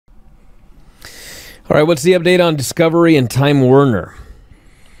All right, what's the update on Discovery and Time Warner?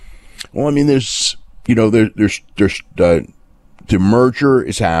 Well, I mean, there's the merger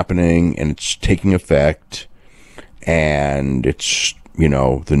is happening and it's taking effect, and it's,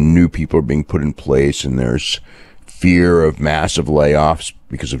 the new people are being put in place, and there's fear of massive layoffs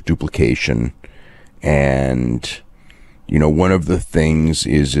because of duplication. And, one of the things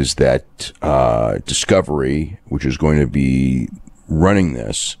is that Discovery, which is going to be running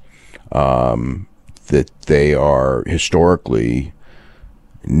this, that they are historically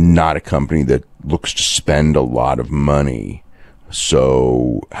not a company that looks to spend a lot of money.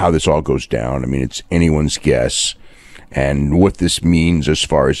 So how this all goes down, I mean, it's anyone's guess. And what this means as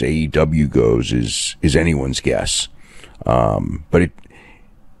far as AEW goes is anyone's guess. But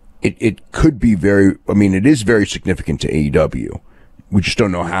it could be it is very significant to AEW. We just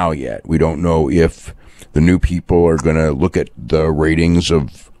don't know how yet. We don't know if the new people are going to look at the ratings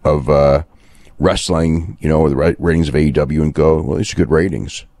of wrestling, or the ratings of AEW and go, well, these are good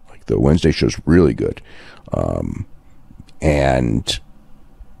ratings. Like the Wednesday show's really good. And,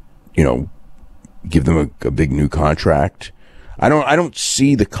 give them a big new contract. I don't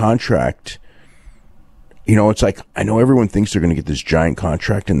see the contract. It's like, I know everyone thinks they're going to get this giant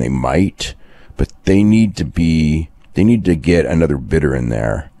contract, and they might, but they need to get another bidder in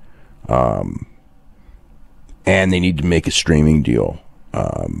there. And they need to make a streaming deal,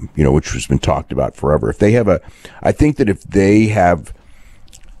 which has been talked about forever. I think that if they have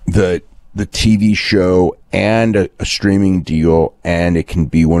the TV show and a streaming deal, and it can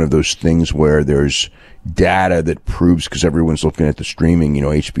be one of those things where there's data that proves, because everyone's looking at the streaming,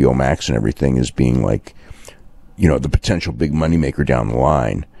 HBO Max and everything as being like, the potential big moneymaker down the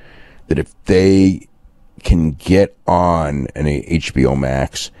line, that if they can get on an HBO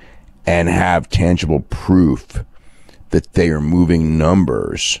Max and have tangible proof that they are moving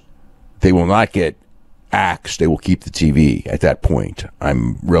numbers, they will not get axed. They will keep the TV at that point.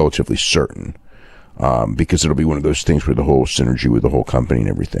 I'm relatively certain, because it'll be one of those things where the whole synergy with the whole company and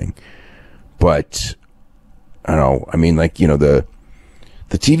everything. But I don't know. I mean, the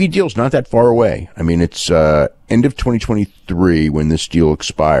TV deal's not that far away. I mean, it's end of 2023 when this deal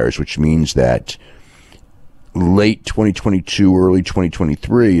expires, which means that late 2022, early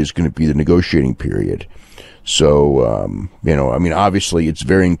 2023 is going to be the negotiating period. So, obviously it's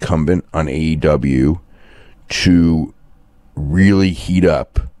very incumbent on AEW to really heat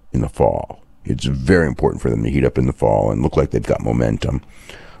up in the fall. It's very important for them to heat up in the fall and look like they've got momentum.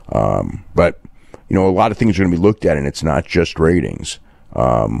 But, a lot of things are going to be looked at, and it's not just ratings.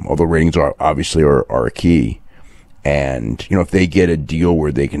 Although ratings are obviously a key. And, if they get a deal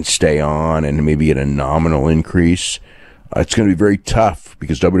where they can stay on and maybe get a nominal increase, it's going to be very tough,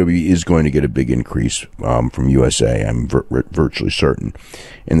 because WWE is going to get a big increase from USA. I'm virtually certain.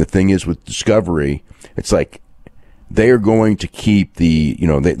 And the thing is with Discovery, it's like they are going to keep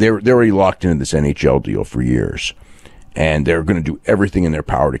they're already locked into this NHL deal for years. And they're going to do everything in their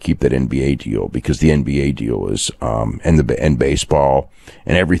power to keep that NBA deal, because the NBA deal is, and baseball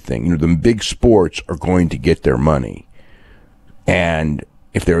and everything. The big sports are going to get their money. And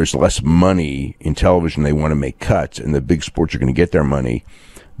if there is less money in television, they want to make cuts, and the big sports are going to get their money.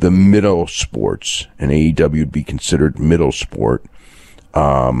 The middle sports, and AEW would be considered middle sport,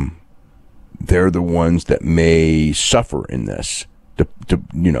 they're the ones that may suffer in this,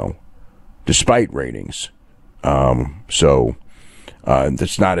 despite ratings. So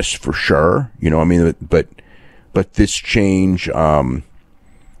that's not as for sure, but this change,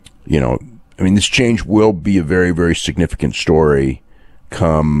 this change will be a very, very significant story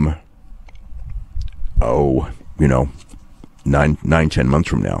come, 9-10 months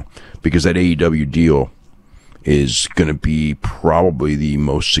from now, because that AEW deal is going to be probably the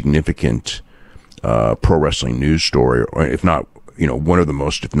most significant, pro wrestling news story, or if not, one of the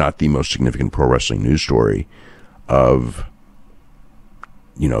most, if not the most significant pro wrestling news story of,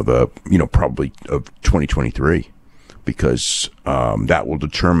 probably of 2023, because that will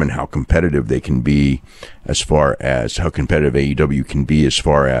determine how competitive they can be, as far as how competitive AEW can be as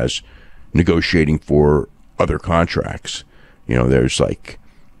far as negotiating for other contracts. There's like,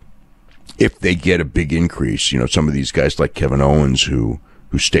 if they get a big increase, some of these guys like Kevin Owens, who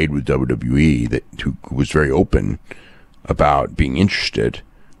stayed with WWE, who was very open about being interested,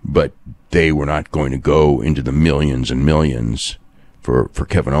 but they were not going to go into the millions and millions for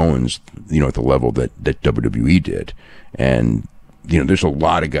Kevin Owens, at the level that WWE did. And, there's a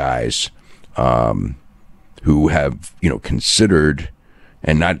lot of guys who have, considered,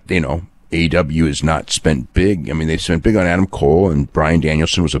 and not, AEW has not spent big. I mean, they spent big on Adam Cole, and Bryan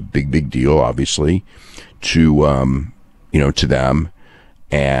Danielson was a big deal, obviously, to them.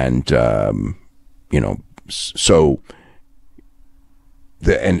 And So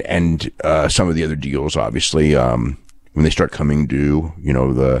some of the other deals, obviously, when they start coming due,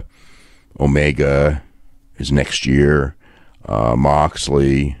 the Omega is next year.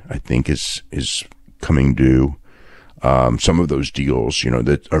 Moxley, I think, is coming due. Some of those deals,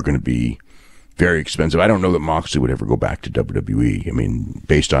 that are going to be very expensive. I don't know that Moxley would ever go back to WWE. I mean,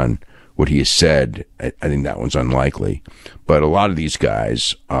 based on what he has said, I think that one's unlikely. But a lot of these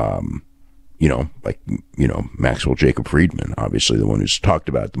guys, Maxwell Jacob Friedman, obviously the one who's talked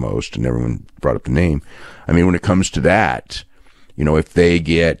about the most, and everyone brought up the name. I mean, when it comes to that, if they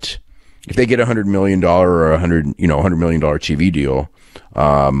get $100 million or $100 million TV deal,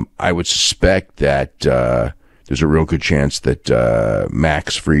 I would suspect that there's a real good chance that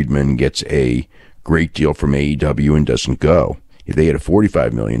Max Friedman gets a great deal from AEW and doesn't go. If they get a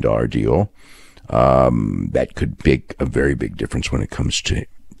 $45 million deal, that could make a very big difference when it comes to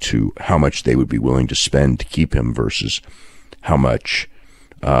how much they would be willing to spend to keep him versus how much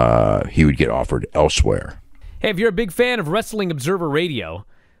he would get offered elsewhere. Hey, if you're a big fan of Wrestling Observer Radio,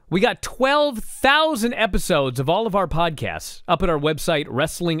 we got 12,000 episodes of all of our podcasts up at our website,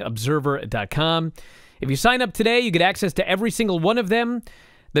 WrestlingObserver.com. If you sign up today, you get access to every single one of them.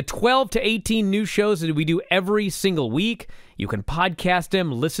 The 12 to 18 new shows that we do every single week. You can podcast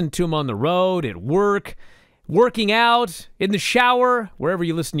them, listen to them on the road, at work, working out, in the shower, wherever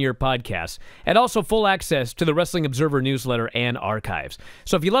you listen to your podcasts. And also full access to the Wrestling Observer newsletter and archives.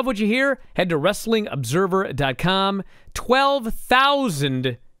 So if you love what you hear, head to WrestlingObserver.com.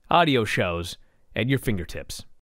 12,000 audio shows at your fingertips.